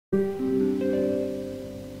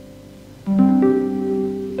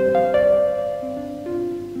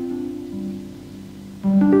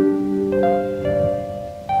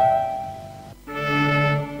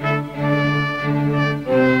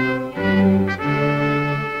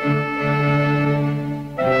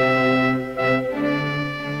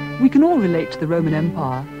relate to the Roman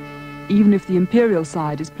Empire. Even if the imperial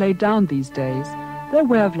side is played down these days, their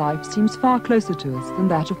way of life seems far closer to us than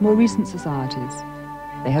that of more recent societies.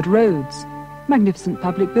 They had roads, magnificent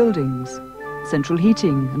public buildings, central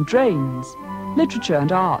heating and drains, literature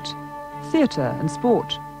and art, theatre and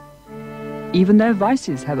sport. Even their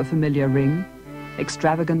vices have a familiar ring.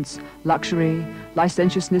 Extravagance, luxury,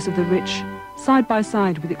 licentiousness of the rich, side by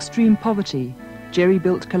side with extreme poverty,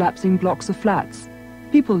 jerry-built collapsing blocks of flats,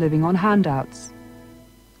 people living on handouts.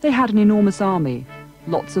 They had an enormous army,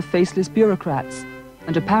 lots of faceless bureaucrats,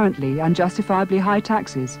 and apparently unjustifiably high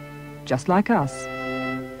taxes, just like us.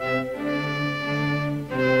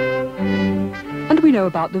 And we know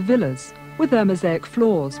about the villas, with their mosaic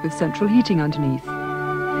floors with central heating underneath,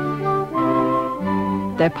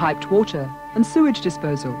 their piped water and sewage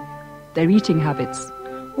disposal, their eating habits,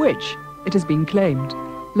 which, it has been claimed,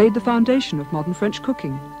 laid the foundation of modern French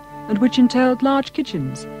cooking, and which entailed large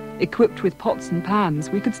kitchens, equipped with pots and pans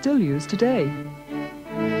we could still use today.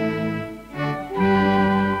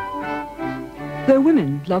 Their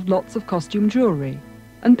women loved lots of costume jewellery,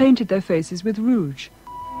 and painted their faces with rouge.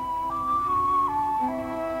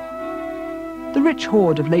 The rich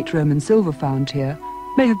hoard of late Roman silver found here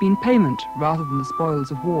may have been payment rather than the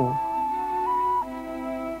spoils of war.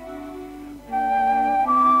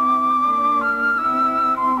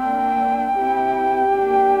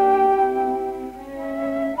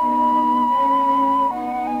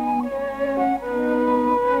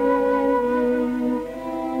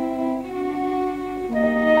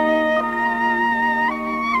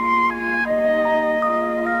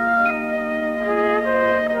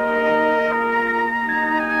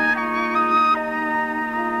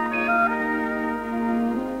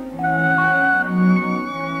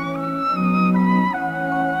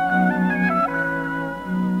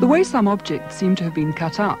 The way some objects seem to have been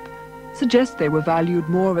cut up suggests they were valued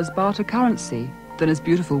more as barter currency than as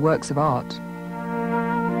beautiful works of art.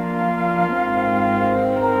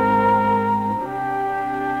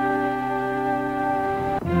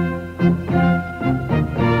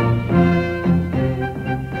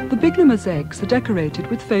 The bigger mosaics are decorated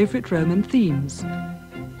with favourite Roman themes,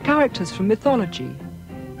 characters from mythology,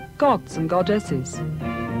 gods and goddesses,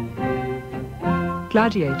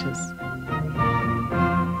 gladiators.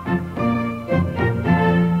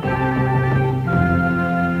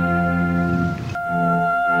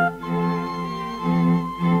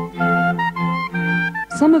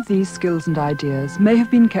 Some of these skills and ideas may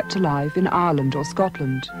have been kept alive in Ireland or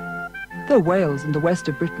Scotland, though Wales and the west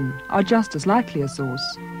of Britain are just as likely a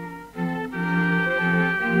source.